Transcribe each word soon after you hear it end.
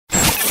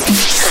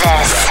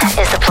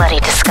is the Bloody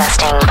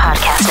Disgusting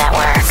Podcast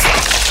Network.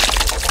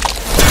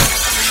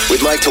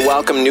 We'd like to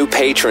welcome new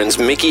patrons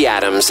Mickey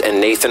Adams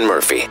and Nathan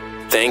Murphy.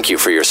 Thank you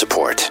for your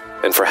support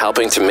and for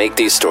helping to make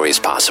these stories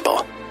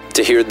possible.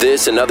 To hear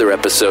this and other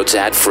episodes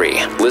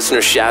ad-free,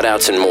 listener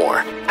shout-outs, and more,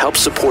 help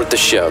support the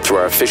show through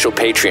our official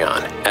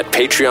Patreon at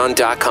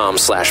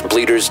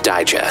patreon.com/Bleeders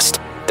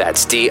Digest.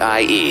 That's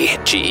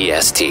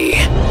DIEGEST.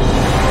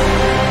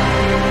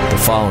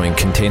 The following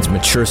contains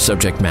mature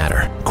subject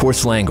matter,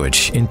 coarse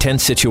language,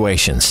 intense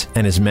situations,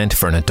 and is meant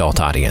for an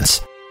adult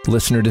audience.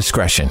 Listener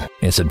discretion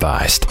is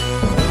advised.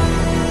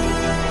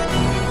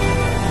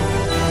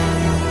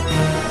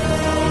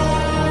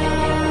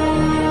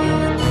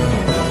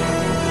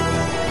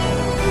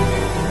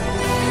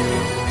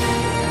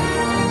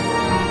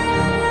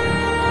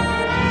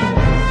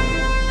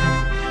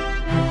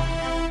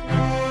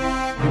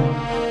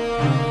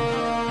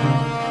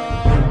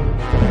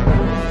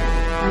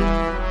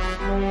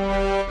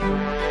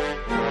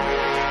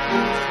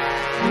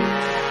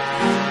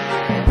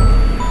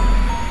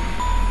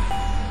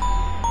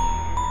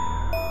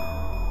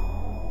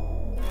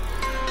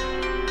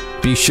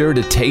 Be sure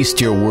to taste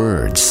your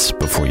words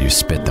before you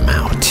spit them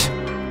out.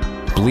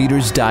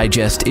 Bleeders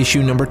Digest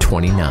issue number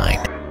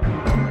 29.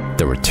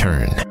 The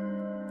Return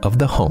of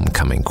the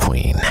Homecoming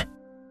Queen.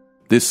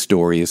 This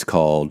story is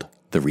called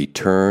The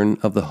Return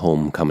of the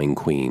Homecoming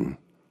Queen,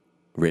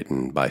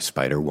 written by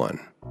Spider1.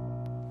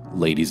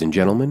 Ladies and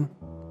gentlemen,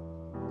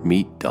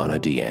 meet Donna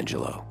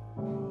D'Angelo.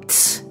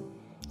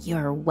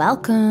 You're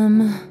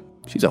welcome.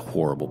 She's a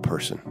horrible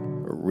person,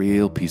 a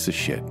real piece of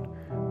shit.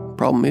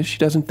 Problem is, she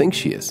doesn't think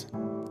she is.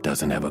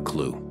 Doesn't have a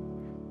clue.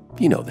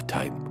 You know the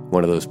type.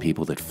 One of those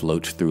people that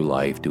floats through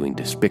life doing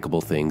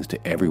despicable things to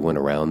everyone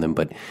around them,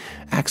 but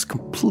acts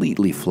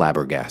completely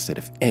flabbergasted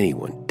if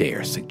anyone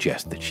dares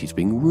suggest that she's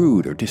being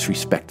rude or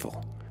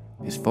disrespectful.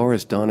 As far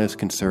as Donna is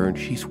concerned,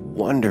 she's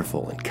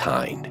wonderful and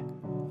kind.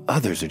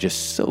 Others are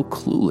just so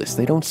clueless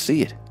they don't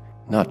see it.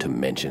 Not to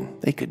mention,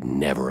 they could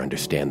never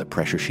understand the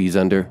pressure she's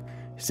under.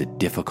 It's a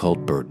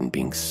difficult burden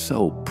being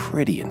so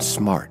pretty and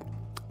smart.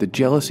 The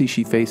jealousy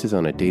she faces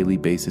on a daily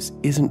basis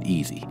isn't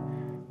easy,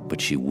 but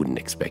she wouldn't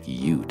expect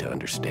you to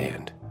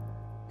understand.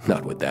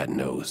 Not with that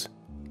nose.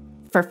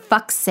 For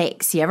fuck's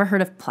sakes, you ever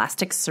heard of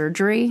plastic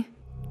surgery?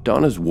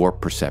 Donna's warped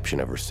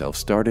perception of herself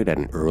started at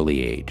an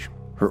early age.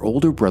 Her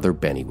older brother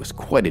Benny was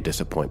quite a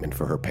disappointment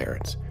for her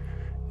parents.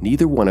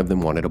 Neither one of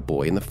them wanted a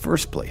boy in the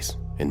first place,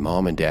 and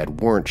Mom and Dad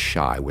weren't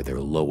shy with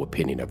their low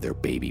opinion of their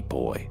baby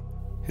boy.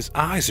 His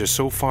eyes are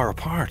so far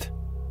apart.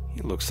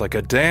 He looks like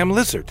a damn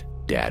lizard,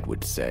 Dad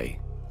would say.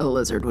 A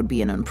lizard would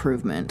be an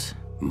improvement.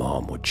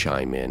 Mom would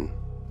chime in.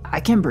 I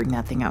can bring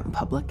that thing out in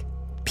public.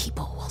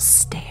 People will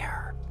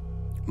stare.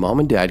 Mom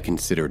and Dad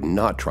considered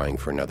not trying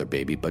for another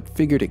baby, but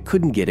figured it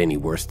couldn't get any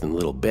worse than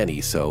little Benny,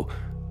 so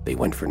they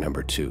went for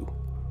number 2.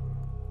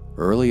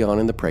 Early on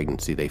in the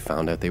pregnancy, they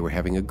found out they were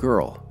having a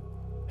girl,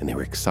 and they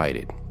were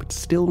excited, but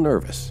still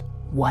nervous.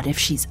 What if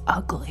she's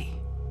ugly?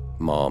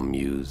 Mom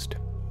mused.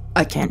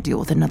 I can't deal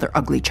with another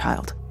ugly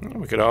child.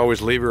 We could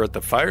always leave her at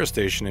the fire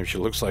station if she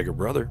looks like her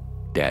brother,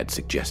 Dad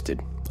suggested,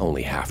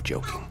 only half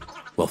joking.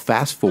 Well,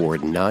 fast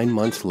forward 9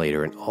 months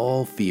later, and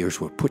all fears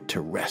were put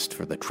to rest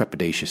for the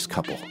trepidatious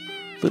couple.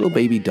 Little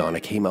baby Donna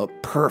came out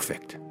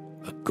perfect.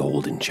 A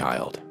golden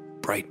child.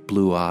 Bright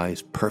blue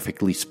eyes,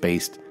 perfectly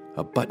spaced,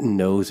 a button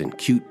nose, and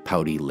cute,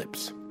 pouty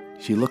lips.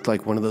 She looked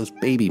like one of those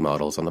baby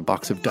models on the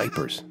box of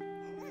diapers.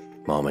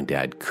 Mom and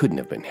Dad couldn't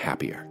have been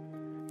happier.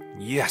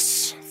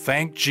 Yes,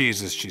 thank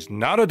Jesus she's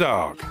not a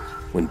dog.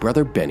 When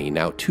brother Benny,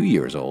 now 2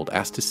 years old,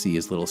 asked to see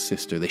his little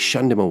sister, they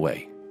shunned him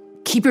away.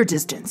 Keep your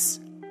distance.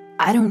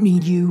 I don't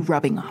need you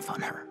rubbing off on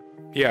her.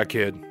 Yeah,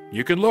 kid,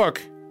 you can look,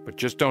 but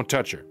just don't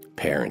touch her.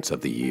 Parents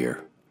of the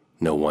year.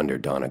 No wonder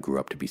Donna grew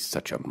up to be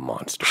such a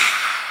monster.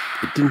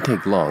 It didn't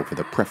take long for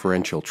the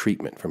preferential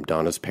treatment from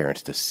Donna's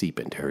parents to seep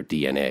into her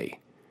DNA.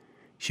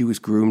 She was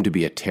groomed to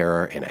be a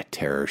terror, and a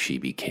terror she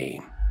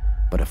became.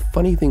 But a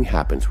funny thing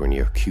happens when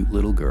you're a cute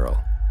little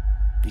girl.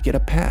 You get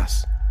a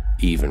pass,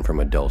 even from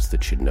adults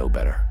that should know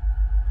better.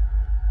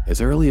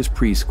 As early as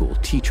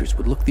preschool, teachers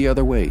would look the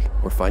other way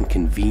or find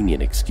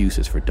convenient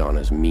excuses for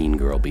Donna's mean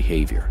girl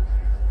behavior.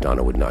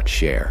 Donna would not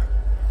share.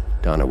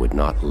 Donna would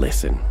not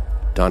listen.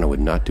 Donna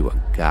would not do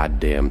a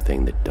goddamn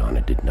thing that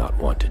Donna did not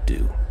want to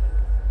do.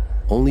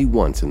 Only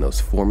once in those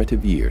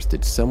formative years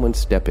did someone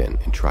step in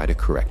and try to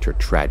correct her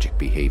tragic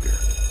behavior.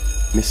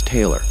 Miss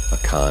Taylor, a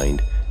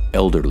kind,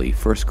 elderly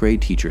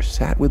first-grade teacher,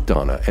 sat with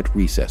Donna at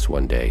recess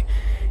one day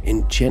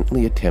and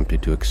gently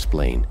attempted to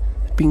explain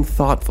that being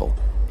thoughtful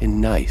and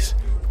nice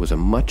was a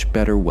much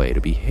better way to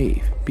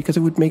behave because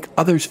it would make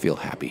others feel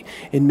happy,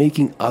 and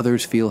making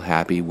others feel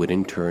happy would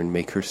in turn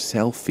make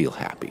herself feel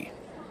happy.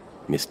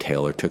 Miss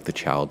Taylor took the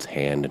child's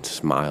hand and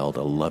smiled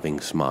a loving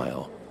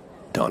smile.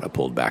 Donna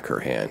pulled back her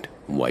hand,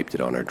 wiped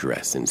it on her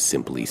dress, and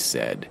simply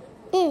said,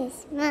 "It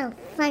smells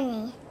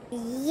funny.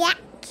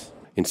 Yuck."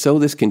 And so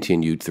this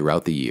continued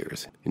throughout the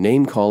years.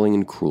 Name-calling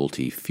and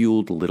cruelty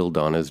fueled little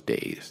Donna's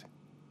days.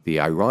 The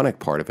ironic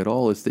part of it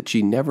all is that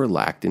she never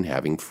lacked in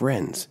having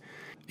friends.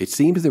 It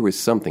seems there was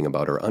something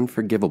about her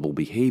unforgivable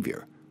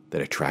behavior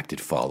that attracted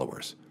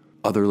followers.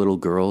 Other little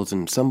girls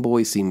and some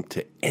boys seemed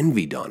to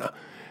envy Donna.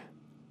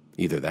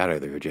 Either that or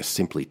they were just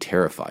simply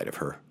terrified of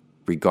her.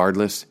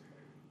 Regardless,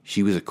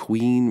 she was a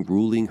queen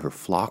ruling her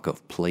flock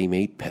of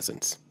playmate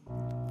peasants.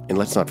 And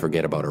let's not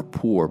forget about her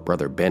poor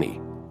brother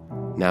Benny,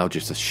 now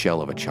just a shell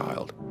of a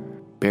child,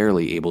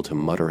 barely able to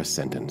mutter a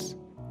sentence,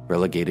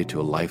 relegated to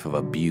a life of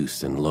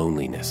abuse and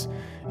loneliness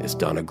as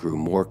Donna grew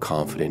more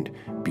confident,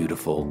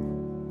 beautiful,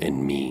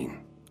 and mean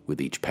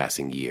with each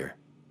passing year.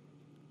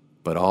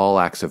 But all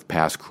acts of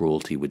past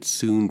cruelty would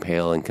soon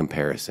pale in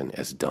comparison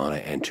as Donna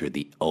entered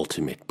the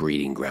ultimate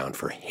breeding ground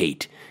for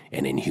hate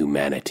and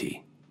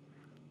inhumanity: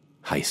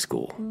 high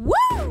school.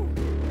 Woo!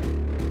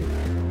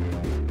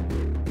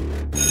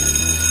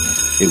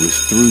 It was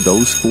through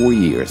those 4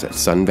 years at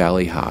Sun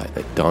Valley High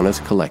that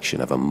Donna's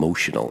collection of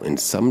emotional and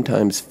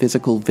sometimes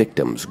physical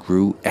victims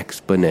grew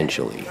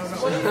exponentially.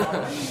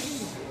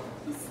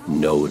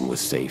 No one was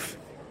safe,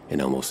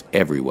 and almost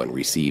everyone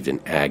received an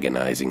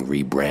agonizing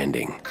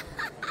rebranding.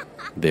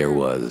 There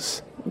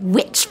was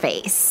Witch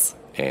face.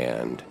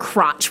 And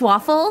Crotch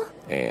waffle.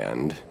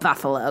 And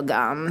Buffalo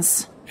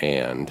gums.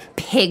 And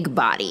Pig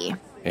body.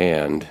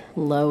 And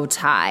Low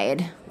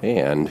tide.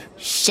 And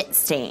Shit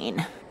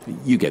stain.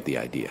 You get the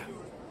idea.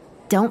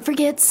 Don't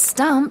forget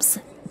Stumps.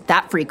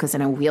 That freak was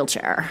in a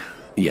wheelchair.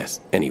 Yes,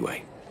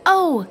 anyway.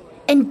 Oh,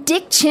 and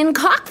Dick Chin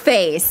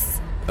Cockface.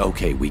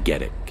 Okay, we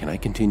get it. Can I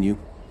continue?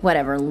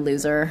 Whatever,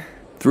 loser.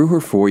 Through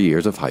her 4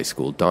 years of high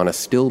school, Donna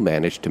still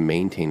managed to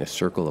maintain a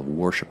circle of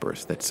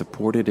worshippers that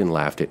supported and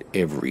laughed at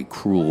every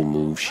cruel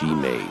move she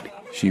made.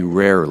 She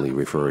rarely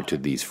referred to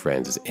these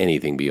friends as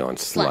anything beyond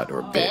slut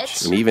or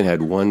bitch, and even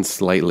had one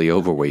slightly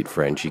overweight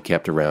friend she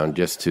kept around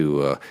just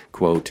to,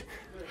 quote,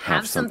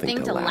 have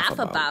something to laugh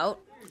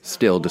about.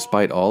 Still,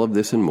 despite all of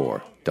this and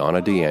more,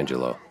 Donna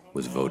D'Angelo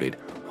was voted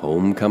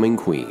homecoming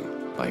queen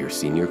by her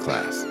senior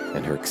class,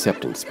 and her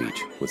acceptance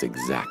speech was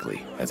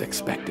exactly as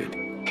expected.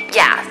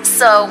 Yeah,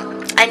 so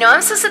I know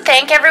I'm supposed to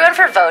thank everyone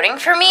for voting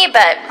for me,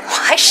 but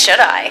why should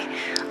I?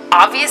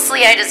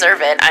 Obviously, I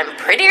deserve it. I'm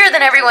prettier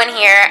than everyone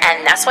here,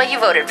 and that's why you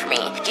voted for me.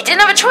 You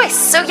didn't have a choice,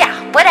 so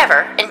yeah,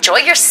 whatever. Enjoy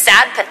your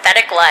sad,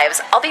 pathetic lives.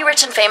 I'll be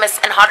rich and famous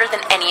and hotter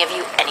than any of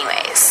you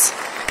anyways.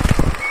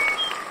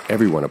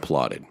 Everyone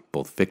applauded,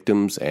 both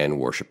victims and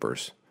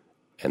worshippers.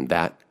 And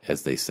that,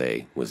 as they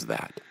say, was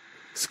that.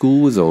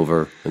 School was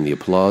over, and the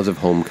applause of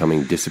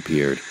homecoming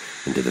disappeared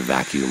into the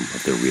vacuum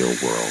of the real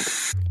world.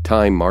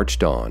 Time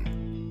marched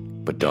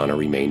on, but Donna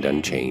remained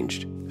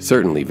unchanged.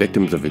 Certainly,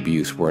 victims of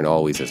abuse weren't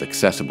always as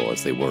accessible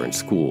as they were in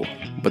school,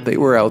 but they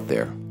were out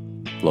there.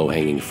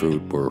 Low-hanging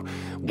fruit were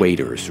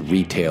waiters,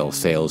 retail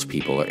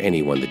salespeople, or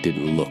anyone that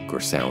didn't look or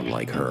sound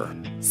like her.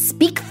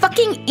 Speak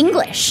fucking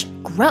English.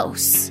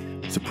 Gross.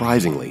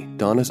 Surprisingly,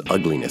 Donna's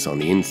ugliness on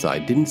the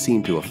inside didn't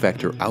seem to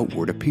affect her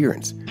outward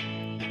appearance.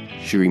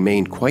 She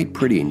remained quite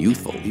pretty and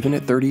youthful, even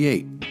at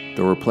 38,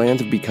 though her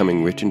plans of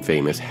becoming rich and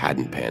famous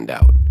hadn't panned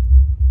out.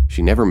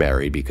 She never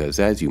married because,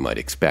 as you might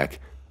expect,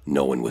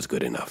 no one was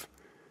good enough.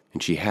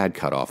 And she had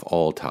cut off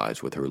all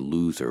ties with her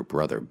loser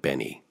brother,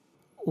 Benny.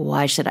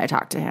 Why should I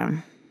talk to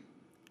him?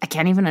 I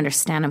can't even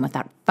understand him with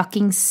that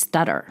fucking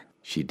stutter.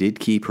 She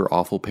did keep her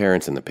awful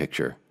parents in the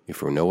picture, if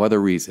for no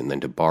other reason than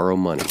to borrow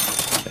money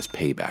as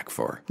payback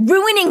for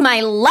ruining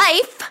my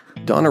life!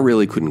 Donna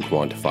really couldn't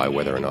quantify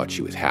whether or not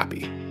she was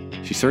happy.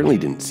 She certainly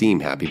didn't seem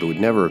happy, but would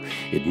never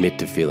admit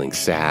to feeling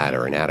sad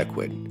or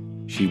inadequate.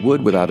 She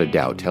would, without a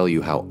doubt, tell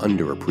you how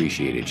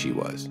underappreciated she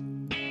was.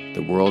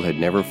 The world had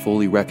never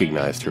fully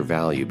recognized her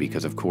value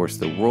because, of course,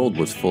 the world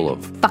was full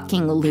of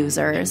fucking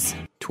losers.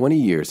 20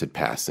 years had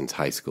passed since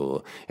high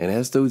school, and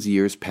as those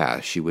years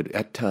passed, she would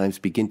at times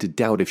begin to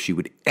doubt if she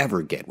would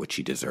ever get what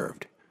she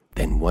deserved.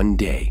 Then one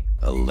day,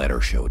 a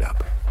letter showed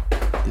up.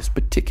 This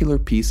particular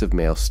piece of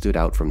mail stood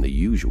out from the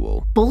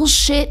usual.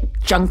 Bullshit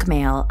junk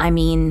mail. I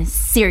mean,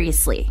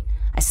 seriously.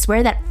 I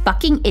swear that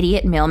fucking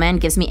idiot mailman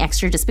gives me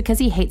extra just because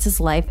he hates his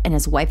life and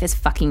his wife is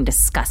fucking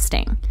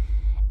disgusting.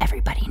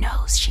 Everybody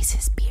knows she's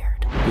his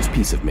beard. This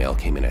piece of mail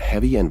came in a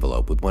heavy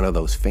envelope with one of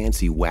those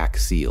fancy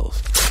wax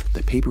seals.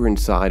 The paper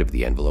inside of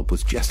the envelope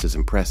was just as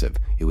impressive.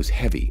 It was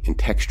heavy and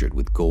textured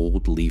with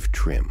gold leaf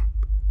trim.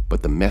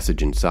 But the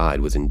message inside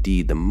was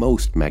indeed the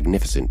most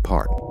magnificent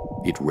part.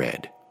 It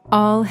read,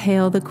 "All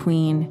hail the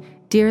Queen.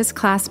 Dearest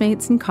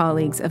classmates and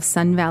colleagues of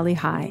Sun Valley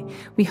High,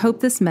 we hope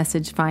this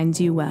message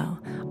finds you well.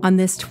 On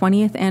this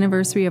 20th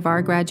anniversary of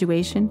our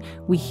graduation,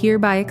 we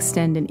hereby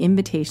extend an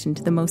invitation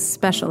to the most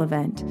special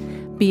event.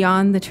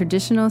 Beyond the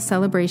traditional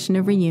celebration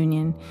of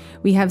reunion,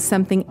 we have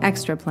something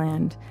extra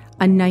planned,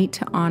 a night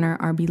to honor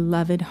our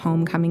beloved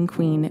homecoming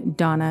queen,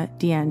 Donna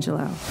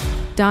D'Angelo.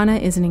 Donna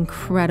is an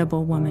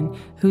incredible woman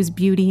whose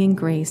beauty and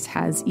grace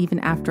has, even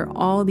after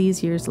all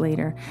these years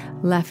later,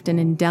 left an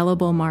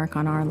indelible mark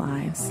on our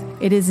lives.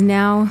 It is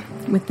now,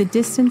 with the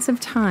distance of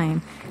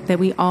time, that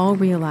we all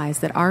realize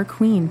that our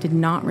queen did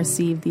not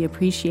receive the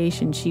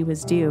appreciation she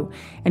was due,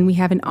 and we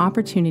have an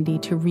opportunity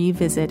to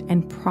revisit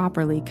and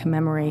properly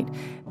commemorate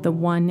the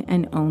one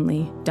and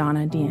only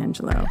Donna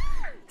D'Angelo.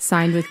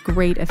 Signed with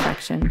great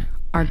affection,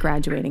 our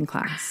graduating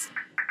class.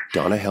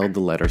 Donna held the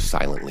letter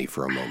silently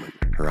for a moment.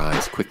 Her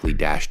eyes quickly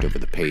dashed over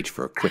the page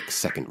for a quick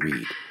second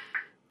read.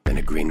 Then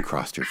a grin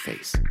crossed her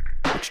face,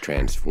 which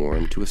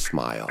transformed to a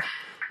smile,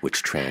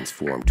 which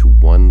transformed to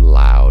one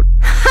loud,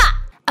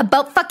 Ha!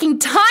 About fucking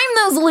time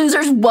those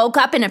losers woke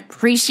up and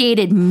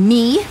appreciated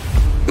me.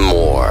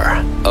 More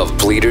of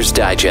Bleeders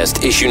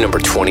Digest issue number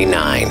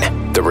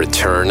 29, The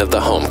Return of the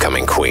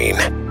Homecoming Queen,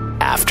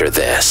 after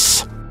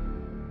this.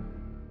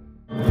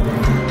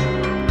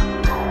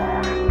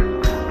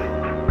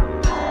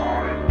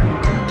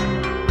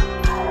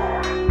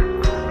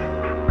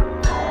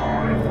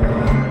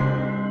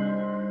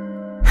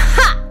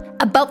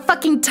 About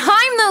fucking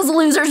time those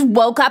losers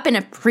woke up and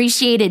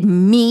appreciated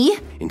me.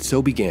 And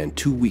so began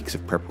 2 weeks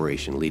of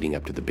preparation leading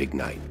up to the big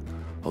night.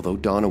 Although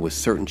Donna was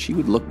certain she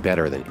would look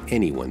better than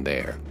anyone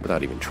there,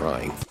 without even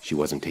trying, she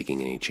wasn't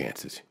taking any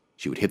chances.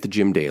 She would hit the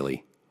gym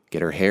daily,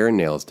 get her hair and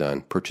nails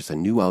done, purchase a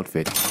new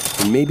outfit,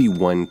 and maybe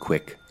one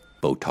quick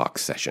Botox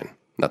session.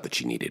 Not that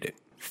she needed it.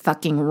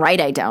 Fucking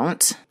right I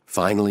don't.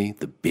 Finally,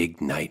 the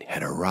big night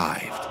had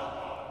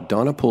arrived.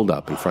 Donna pulled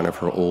up in front of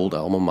her old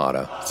alma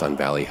mater, Sun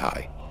Valley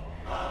High.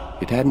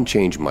 It hadn't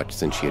changed much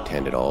since she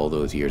attended all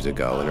those years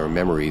ago, and her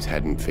memories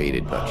hadn't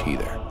faded much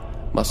either.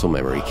 Muscle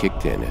memory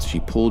kicked in as she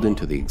pulled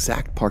into the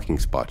exact parking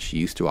spot she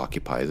used to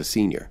occupy as a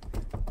senior.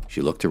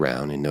 She looked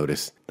around and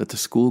noticed that the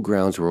school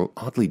grounds were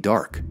oddly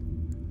dark.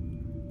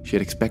 She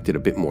had expected a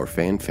bit more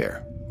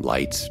fanfare,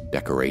 lights,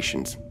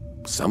 decorations,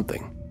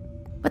 something.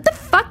 What the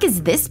fuck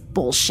is this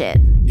bullshit?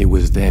 It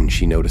was then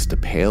she noticed a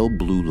pale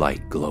blue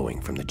light glowing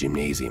from the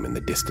gymnasium in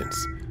the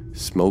distance.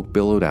 Smoke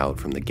billowed out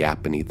from the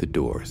gap beneath the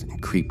doors and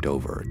creeped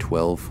over a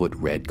 12-foot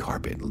red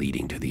carpet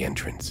leading to the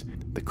entrance.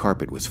 The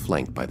carpet was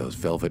flanked by those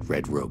velvet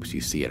red ropes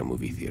you see at a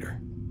movie theater.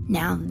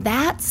 Now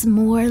that's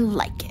more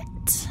like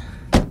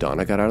it.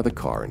 Donna got out of the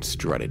car and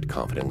strutted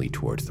confidently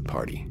towards the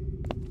party.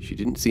 She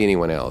didn't see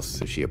anyone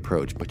else as she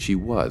approached, but she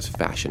was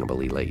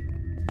fashionably late.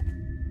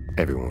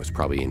 Everyone was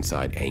probably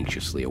inside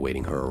anxiously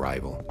awaiting her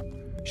arrival.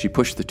 She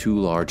pushed the 2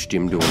 large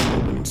gym doors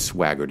open and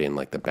swaggered in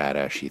like the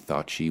badass she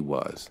thought she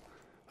was.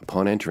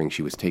 Upon entering,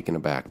 she was taken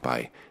aback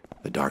by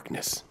the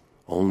darkness.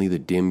 Only the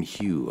dim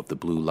hue of the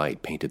blue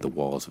light painted the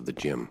walls of the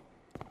gym.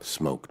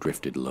 Smoke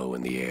drifted low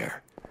in the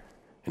air.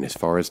 And as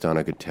far as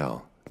Donna could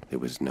tell, there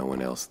was no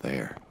one else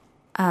there.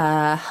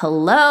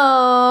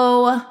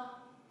 Hello?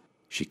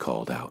 She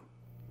called out.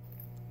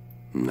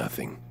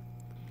 Nothing.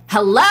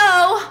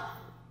 Hello?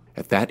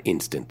 At that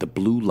instant, the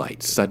blue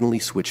light suddenly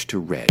switched to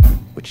red,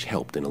 which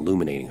helped in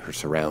illuminating her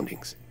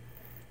surroundings.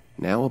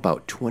 Now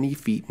about 20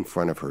 feet in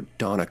front of her,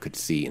 Donna could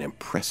see an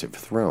impressive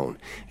throne.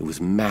 It was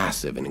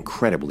massive and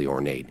incredibly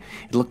ornate.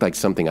 It looked like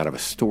something out of a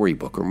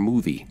storybook or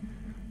movie.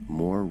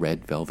 More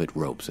red velvet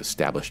ropes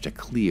established a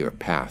clear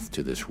path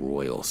to this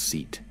royal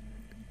seat.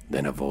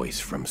 Then a voice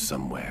from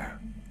somewhere.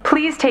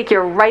 Please take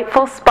your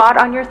rightful spot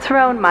on your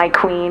throne, my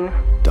queen.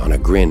 Donna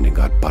grinned and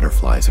got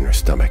butterflies in her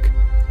stomach.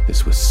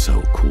 This was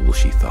so cool,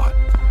 she thought.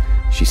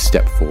 She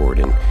stepped forward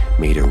and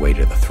made her way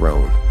to the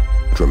throne.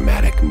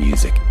 Dramatic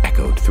music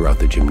echoed throughout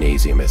the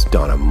gymnasium as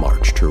Donna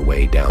marched her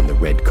way down the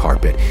red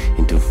carpet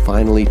into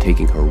finally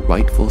taking her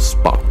rightful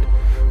spot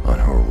on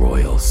her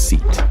royal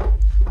seat.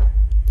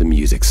 The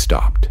music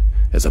stopped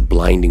as a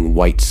blinding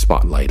white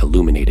spotlight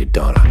illuminated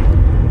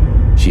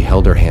Donna. She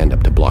held her hand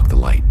up to block the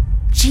light.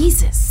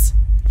 Jesus.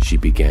 She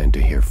began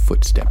to hear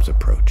footsteps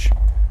approach.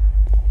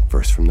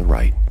 First from the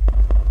right,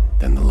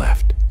 then the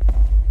left,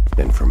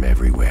 then from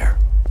everywhere.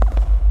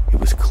 It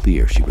was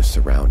clear she was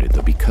surrounded,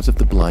 though because of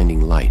the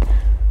blinding light,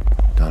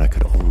 Donna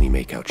could only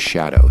make out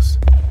shadows.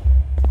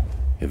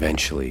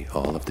 Eventually,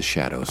 all of the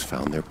shadows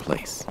found their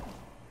place,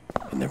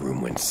 and the room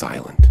went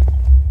silent.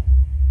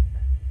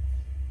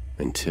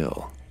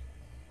 Until...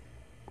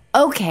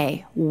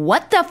 Okay,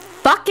 what the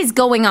fuck is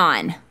going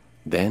on?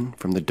 Then,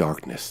 from the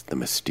darkness, the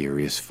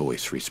mysterious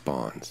voice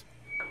responds.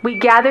 We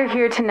gather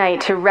here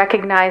tonight to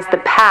recognize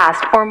the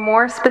past, or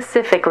more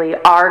specifically,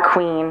 our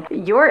queen.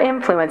 Your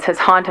influence has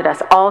haunted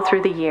us all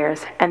through the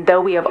years, and though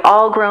we have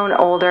all grown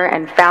older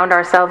and found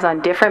ourselves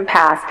on different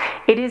paths,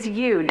 it is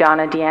you,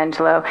 Donna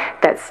D'Angelo,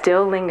 that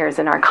still lingers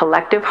in our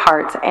collective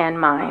hearts and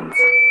minds.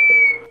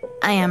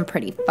 I am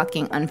pretty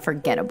fucking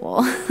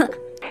unforgettable.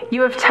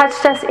 You have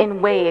touched us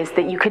in ways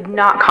that you could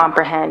not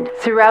comprehend.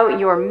 Throughout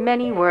your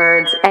many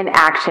words and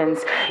actions,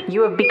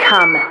 you have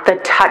become the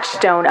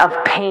touchstone of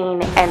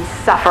pain and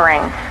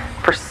suffering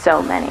for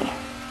so many.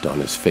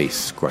 Donna's face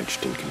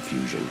scrunched in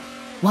confusion.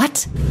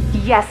 What?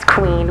 Yes,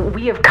 Queen,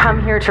 we have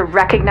come here to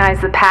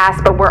recognize the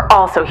past, but we're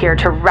also here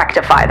to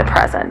rectify the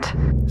present.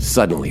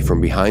 Suddenly,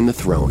 from behind the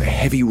throne, a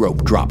heavy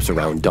rope drops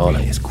around Donna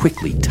and is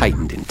quickly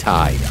tightened and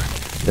tied.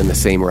 Then the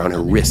same around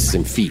her wrists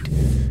and feet.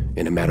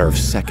 In a matter of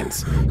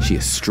seconds, she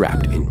is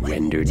strapped and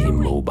rendered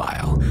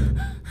immobile.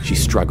 She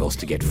struggles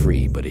to get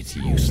free, but it's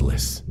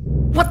useless.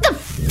 What the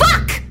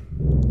fuck?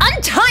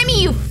 Untie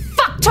me, you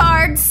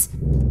fucktards!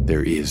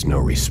 There is no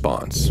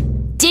response.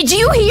 Did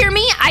you hear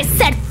me? I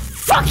said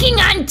fucking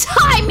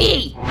untie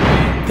me!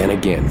 Then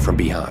again, from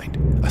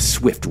behind, A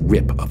swift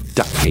rip of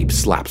duct tape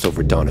slaps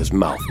over Donna's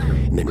mouth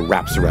and then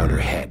wraps around her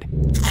head.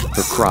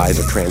 Her cries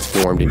are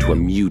transformed into a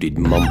muted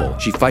mumble.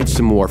 She fights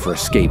some more for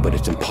escape, but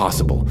it's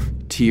impossible.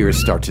 Tears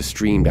start to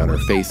stream down her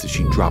face as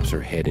she drops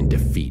her head in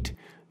defeat.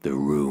 The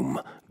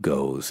room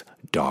goes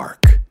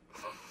dark.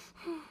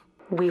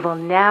 We will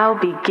now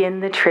begin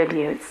the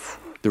tributes.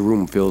 The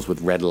room fills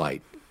with red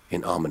light.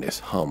 An ominous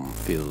hum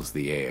fills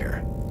the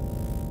air.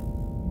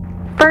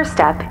 First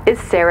up is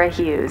Sarah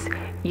Hughes.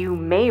 You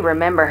may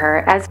remember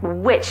her as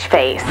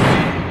Witchface.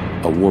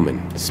 A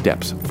woman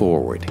steps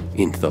forward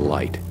into the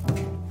light.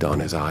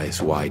 Donna's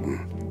eyes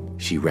widen.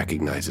 She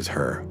recognizes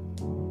her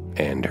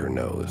and her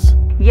nose.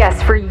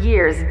 Yes, for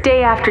years,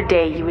 day after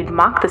day, you would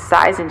mock the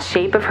size and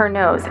shape of her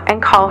nose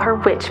and call her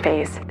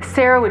Witchface.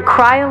 Sarah would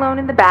cry alone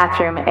in the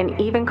bathroom and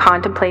even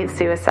contemplate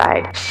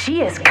suicide. She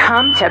has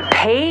come to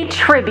pay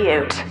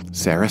tribute.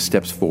 Sarah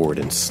steps forward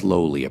and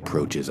slowly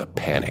approaches a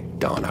panicked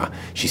Donna.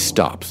 She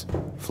stops,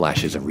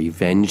 flashes a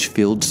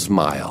revenge-filled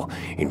smile,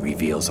 and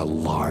reveals a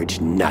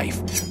large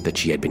knife that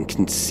she had been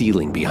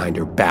concealing behind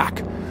her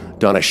back.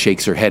 Donna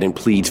shakes her head and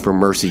pleads for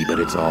mercy, but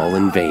it's all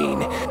in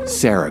vain.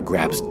 Sarah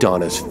grabs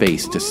Donna's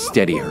face to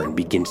steady her and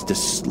begins to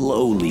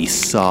slowly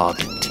saw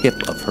the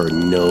tip of her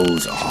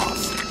nose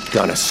off.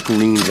 Donna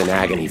screams in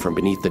agony from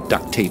beneath the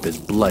duct tape as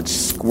blood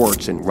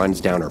squirts and runs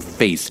down her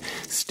face,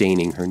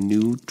 staining her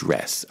new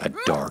dress a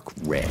dark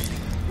red.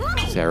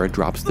 Sarah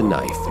drops the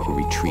knife and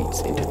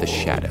retreats into the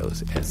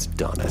shadows as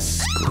Donna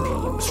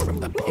screams from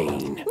the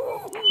pain.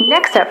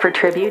 Next up for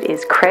tribute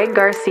is Craig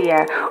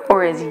Garcia,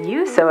 or as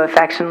you so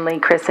affectionately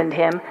christened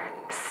him,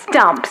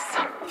 Stumps.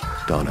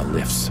 Donna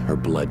lifts her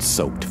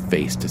blood-soaked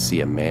face to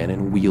see a man in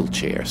a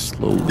wheelchair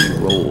slowly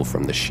roll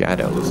from the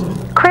shadows.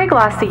 Craig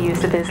lost the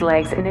use of his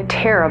legs in a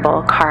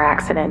terrible car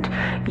accident.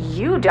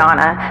 You,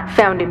 Donna,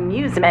 found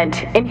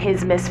amusement in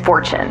his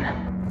misfortune.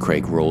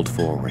 Craig rolled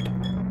forward,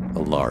 a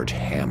large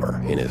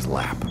hammer in his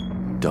lap.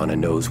 Donna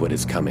knows what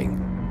is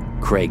coming.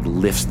 Craig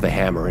lifts the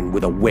hammer and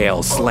with a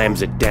wail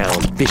slams it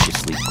down,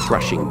 viciously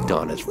crushing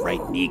Donna's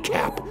right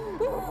kneecap.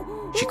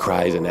 She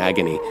cries in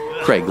agony.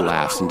 Craig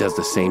laughs and does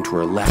the same to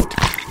her left.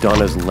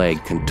 Donna's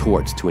leg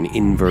contorts to an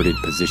inverted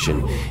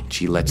position.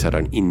 She lets out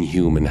an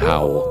inhuman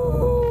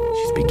howl.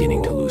 She's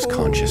beginning to lose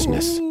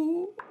consciousness.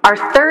 Our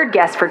third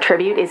guest for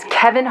tribute is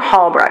Kevin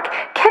Hallbrook.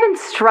 Kevin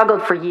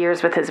struggled for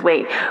years with his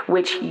weight,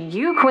 which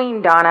you,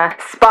 Queen Donna,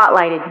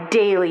 spotlighted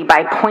daily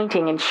by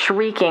pointing and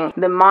shrieking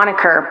the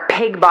moniker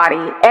Pig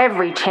Body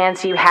every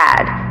chance you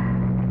had.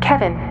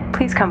 Kevin,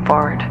 please come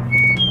forward.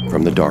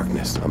 From the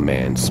darkness, a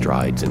man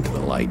strides into the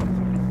light.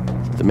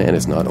 The man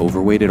is not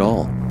overweight at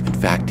all. In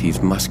fact,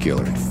 he's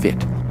muscular and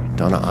fit.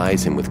 Donna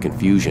eyes him with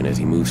confusion as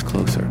he moves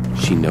closer.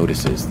 She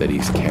notices that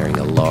he's carrying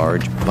a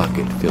large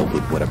bucket filled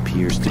with what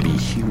appears to be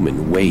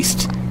human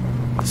waste.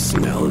 The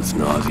smell is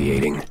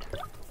nauseating.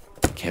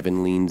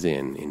 Kevin leans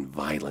in and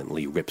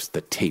violently rips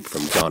the tape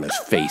from Donna's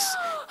face.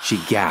 She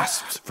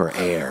gasps for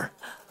air.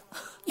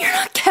 You're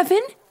not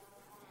Kevin?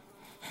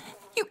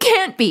 You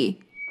can't be.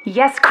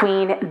 Yes,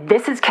 Queen,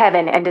 this is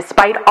Kevin, and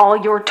despite all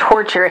your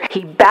torture,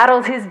 he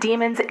battled his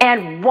demons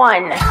and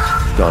won.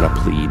 Donna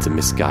pleads a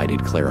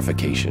misguided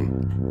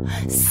clarification.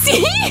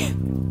 See?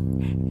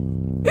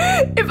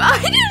 If I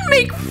didn't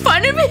make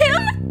fun of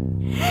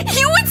him,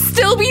 he would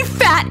still be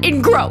fat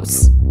and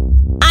gross.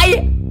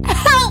 I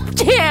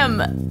helped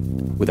him!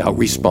 Without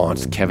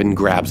response, Kevin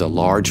grabs a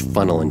large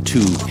funnel and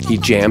tube. He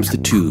jams the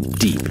tube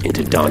deep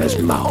into Donna's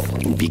mouth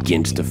and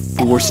begins to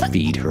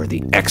force-feed her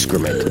the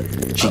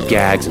excrement. She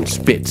gags and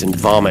spits and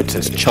vomits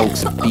as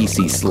chunks of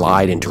feces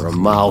slide into her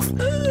mouth.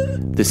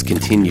 This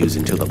continues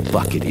until the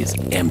bucket is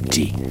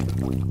empty.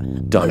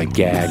 Donna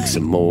gags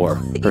some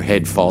more. Her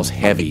head falls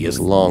heavy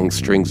as long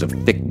strings of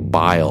thick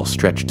bile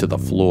stretch to the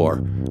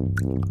floor.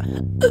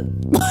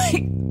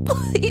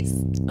 Please.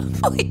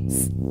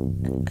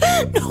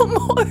 No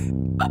more.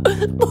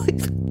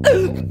 Please.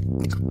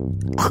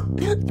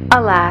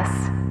 Alas,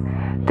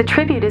 the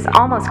tribute is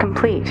almost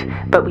complete,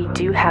 but we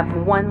do have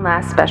one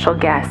last special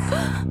guest.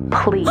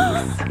 Please,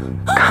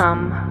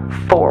 come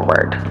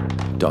forward.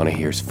 Donna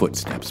hears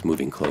footsteps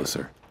moving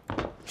closer.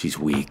 She's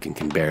weak and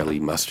can barely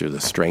muster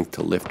the strength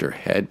to lift her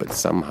head, but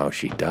somehow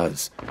she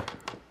does.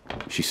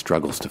 She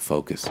struggles to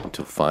focus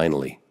until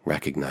finally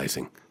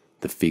recognizing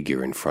the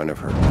figure in front of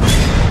her.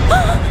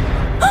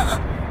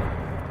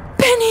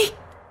 Benny!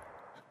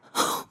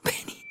 Oh,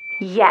 Benny.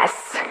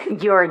 Yes,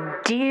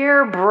 your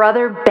dear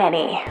brother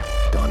Benny.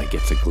 Donna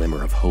gets a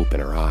glimmer of hope in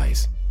her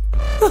eyes.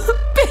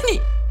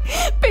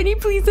 Benny,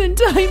 please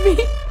untie me.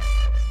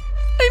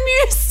 I'm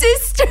your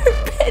sister,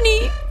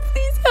 Benny.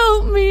 Please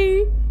help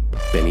me.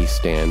 Benny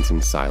stands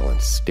in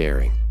silence,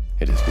 staring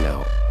at his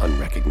now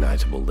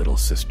unrecognizable little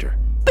sister.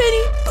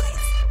 Benny, please.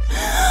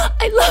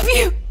 I love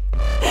you.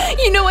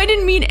 You know I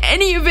didn't mean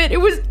any of it.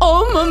 It was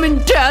all Mom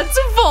and Dad's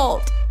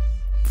fault.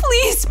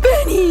 Please,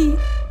 Benny.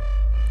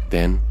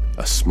 Then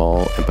a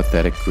small,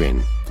 empathetic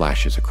grin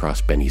flashes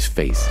across Benny's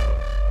face,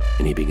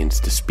 and he begins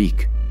to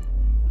speak.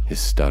 His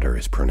stutter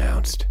is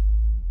pronounced.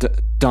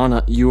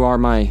 Donna, you are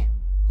my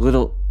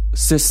little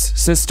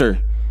sister,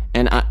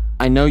 and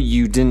I know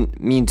you didn't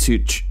mean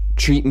to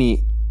treat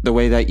me the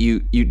way that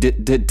you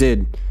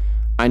did.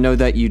 I know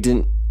that you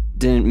didn't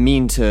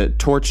mean to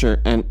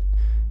torture and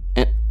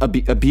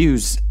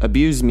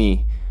abuse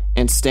me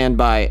and stand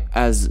by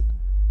as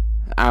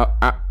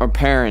our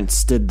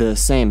parents did the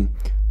same.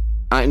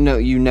 I know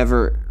you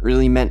never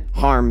really meant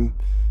harm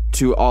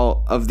to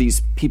all of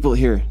these people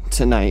here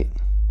tonight.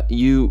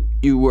 You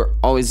were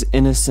always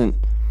innocent,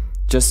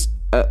 just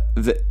a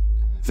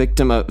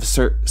victim of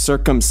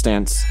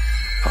circumstance.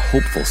 A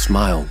hopeful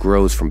smile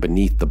grows from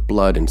beneath the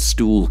blood and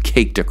stool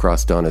caked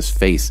across Donna's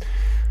face.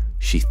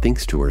 She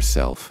thinks to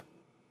herself,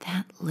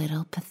 that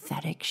little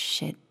pathetic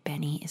shit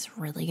Benny is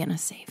really gonna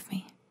save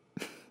me.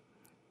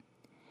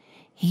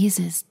 He's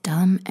as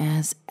dumb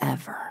as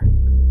ever.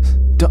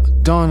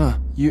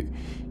 Donna,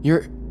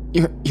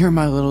 you're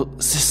my little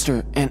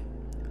sister, and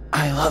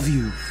I love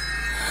you.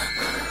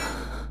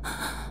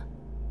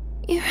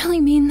 You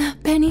really mean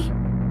that, Benny?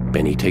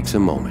 Benny takes a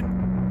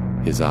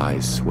moment. His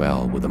eyes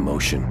swell with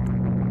emotion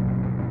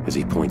as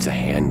he points a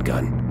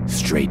handgun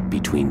straight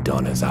between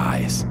Donna's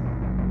eyes.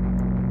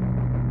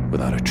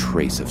 Without a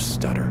trace of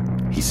stutter,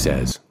 he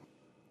says,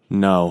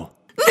 No.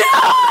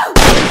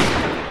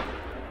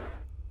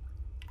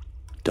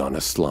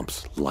 Donna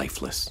slumps,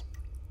 lifeless.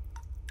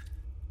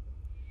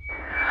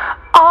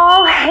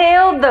 All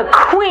hail the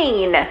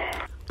Queen!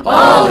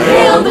 All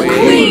hail the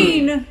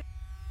Queen!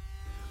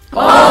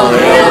 All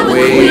hail the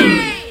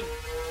Queen!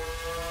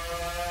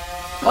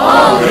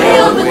 All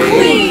hail the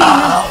Queen!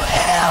 All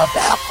hail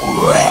the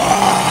Queen!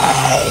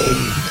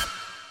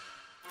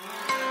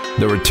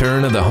 The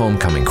Return of the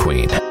Homecoming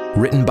Queen,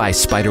 written by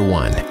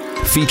Spider-One,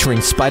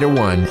 featuring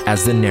Spider-One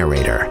as the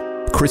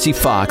narrator, Chrissy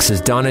Fox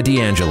as Donna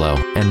D'Angelo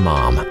and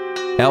Mom,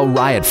 L.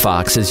 Riot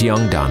Fox as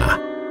young Donna,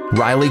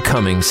 Riley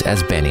Cummings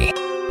as Benny,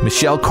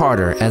 Michelle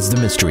Carter as the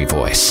mystery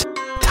voice,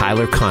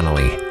 Tyler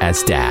Connolly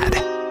as Dad.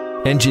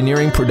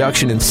 Engineering,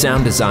 production, and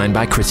sound design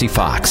by Chrissy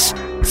Fox.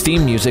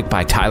 Theme music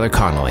by Tyler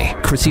Connolly,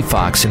 Chrissy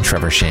Fox, and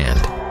Trevor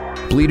Shand.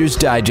 Bleeders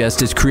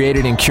Digest is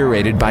created and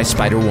curated by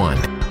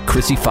Spider-One,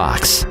 Chrissy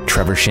Fox,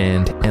 Trevor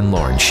Shand, and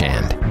Lauren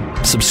Shand.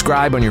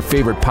 Subscribe on your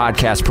favorite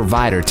podcast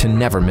provider to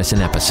never miss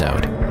an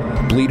episode.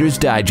 Bleeders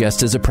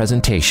Digest is a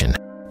presentation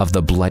of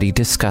the Bloody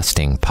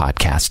Disgusting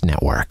Podcast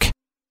Network.